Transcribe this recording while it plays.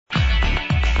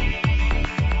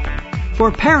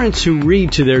For parents who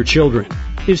read to their children,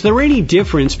 is there any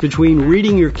difference between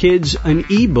reading your kids an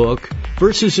e-book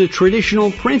versus a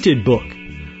traditional printed book?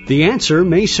 The answer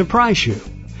may surprise you.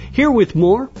 Here with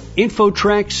more,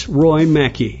 InfoTrack's Roy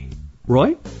Mackey.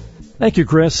 Roy? Thank you,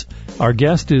 Chris. Our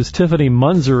guest is Tiffany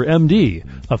Munzer, MD,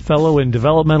 a fellow in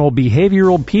developmental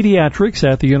behavioral pediatrics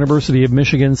at the University of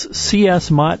Michigan's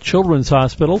C.S. Mott Children's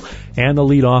Hospital and the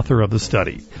lead author of the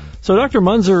study. So, Dr.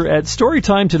 Munzer, at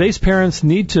Storytime, today's parents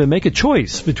need to make a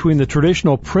choice between the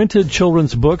traditional printed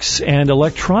children's books and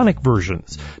electronic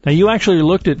versions. Now, you actually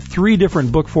looked at 3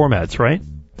 different book formats, right?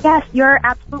 Yes, you're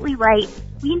absolutely right.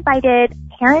 We invited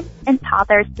parents and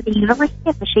toddlers to the University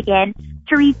of Michigan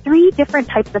to read 3 different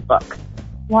types of books.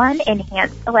 One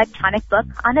enhanced electronic book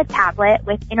on a tablet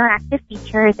with interactive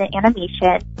features and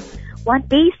animation. One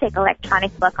basic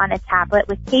electronic book on a tablet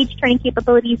with page-turning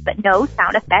capabilities but no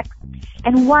sound effects.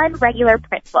 And one regular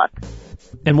print book.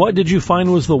 And what did you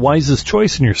find was the wisest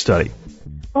choice in your study?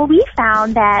 Well, we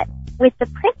found that with the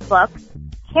print books,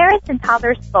 parents and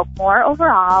toddlers spoke more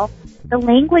overall. The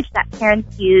language that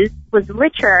parents used was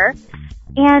richer,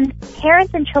 and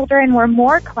parents and children were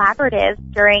more collaborative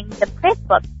during the print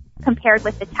book compared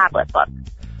with the tablet book.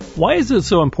 Why is it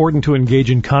so important to engage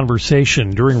in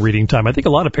conversation during reading time? I think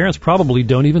a lot of parents probably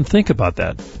don't even think about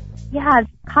that. Yeah,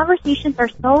 conversations are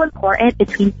so important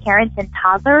between parents and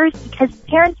toddlers because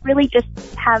parents really just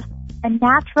have a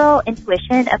natural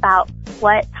intuition about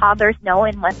what toddlers know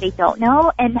and what they don't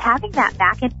know, and having that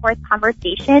back and forth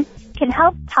conversation can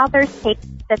help toddlers take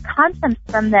the concepts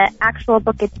from the actual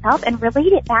book itself and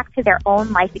relate it back to their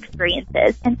own life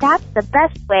experiences. And that's the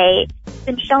best way. It's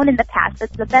been shown in the past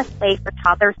that's the best way for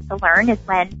toddlers to learn is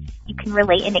when you can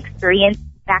relate an experience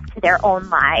back to their own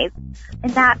lives.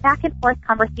 And that back and forth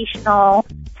conversational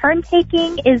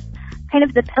turn-taking is kind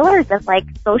of the pillars of like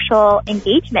social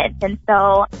engagement. And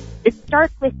so it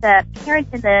starts with the parents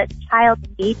and the child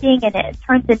engaging, and it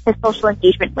turns into social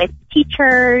engagement with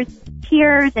teachers,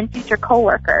 peers, and future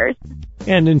coworkers.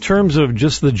 And in terms of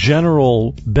just the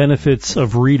general benefits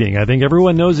of reading, I think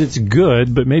everyone knows it's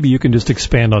good, but maybe you can just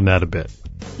expand on that a bit.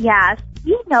 Yes.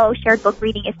 We know shared book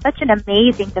reading is such an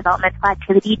amazing developmental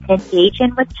activity to engage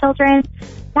in with children,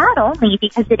 not only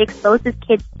because it exposes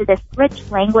kids to this rich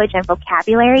language and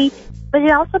vocabulary, but it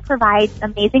also provides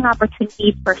amazing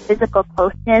opportunities for physical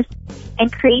closeness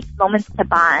and creates moments to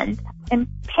bond. And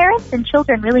parents and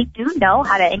children really do know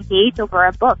how to engage over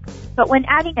a book, but when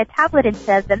adding a tablet into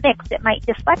the mix, it might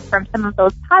deflect from some of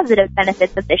those positive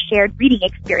benefits of the shared reading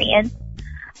experience.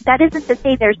 That isn't to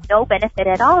say there's no benefit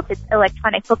at all to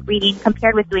electronic book reading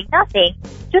compared with doing nothing,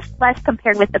 just less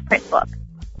compared with the print book.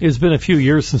 It's been a few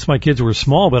years since my kids were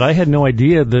small, but I had no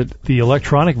idea that the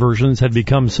electronic versions had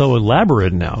become so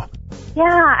elaborate now.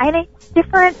 Yeah, and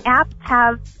different apps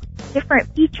have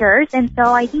different features, and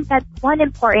so I think that's one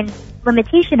important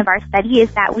limitation of our study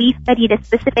is that we studied a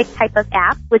specific type of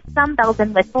app with some bells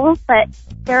and whistles, but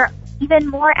there are even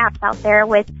more apps out there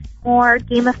with more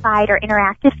gamified or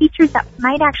interactive features that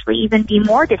might actually even be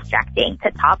more distracting to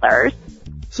toddlers.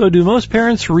 So do most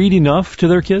parents read enough to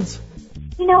their kids?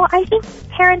 You know, I think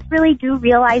parents really do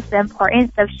realize the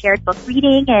importance of shared book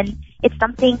reading, and it's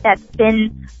something that's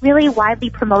been really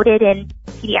widely promoted in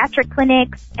pediatric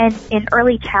clinics and in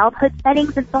early childhood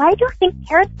settings, and so I do think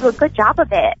parents do a good job of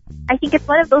it. I think it's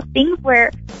one of those things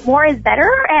where more is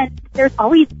better and there's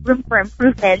always room for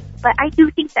improvement, but I do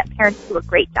think that parents do a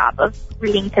great job of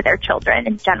reading to their children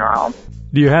in general.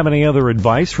 Do you have any other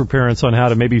advice for parents on how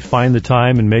to maybe find the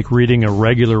time and make reading a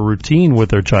regular routine with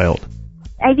their child?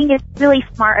 I think it's really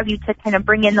smart of you to kind of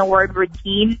bring in the word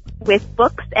routine with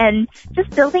books and just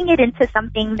building it into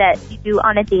something that you do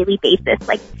on a daily basis.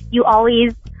 Like you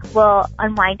always will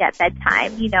unwind at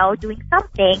bedtime, you know, doing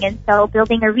something. And so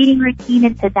building a reading routine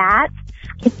into that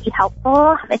can be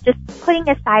helpful. It's just putting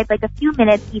aside like a few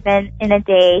minutes even in a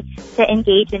day to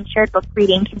engage in shared book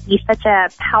reading can be such a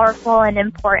powerful and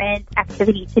important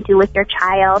activity to do with your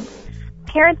child.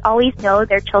 Parents always know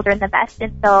their children the best,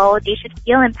 and so they should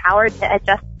feel empowered to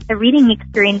adjust the reading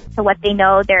experience to what they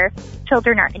know their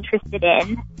children are interested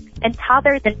in. And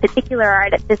toddlers in particular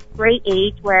are at this great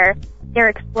age where they're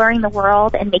exploring the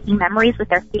world and making memories with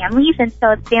their families, and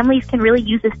so families can really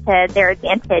use this to their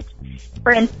advantage.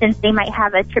 For instance, they might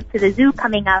have a trip to the zoo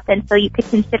coming up, and so you could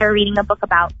consider reading a book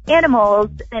about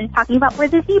animals and talking about where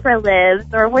the zebra lives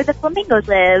or where the flamingos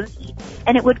live.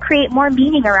 And it would create more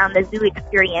meaning around the zoo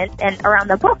experience and around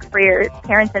the book for your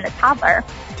parents and the toddler.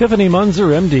 Tiffany Munzer,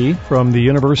 MD, from the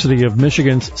University of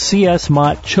Michigan's C.S.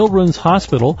 Mott Children's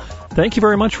Hospital. Thank you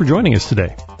very much for joining us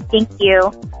today. Thank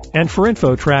you. And for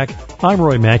InfoTrack, I'm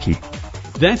Roy Mackey.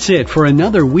 That's it for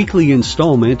another weekly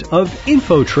installment of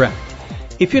InfoTrack.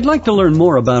 If you'd like to learn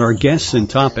more about our guests and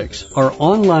topics, our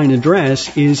online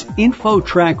address is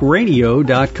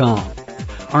infotrackradio.com.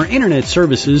 Our internet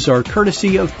services are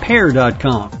courtesy of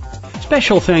Pair.com.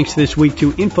 Special thanks this week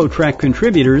to InfoTrack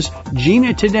contributors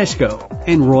Gina Tedesco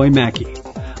and Roy Mackey.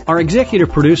 Our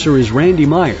executive producer is Randy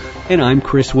Meyer, and I'm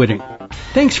Chris Whitting.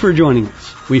 Thanks for joining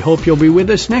us. We hope you'll be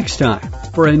with us next time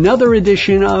for another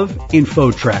edition of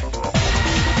InfoTrack.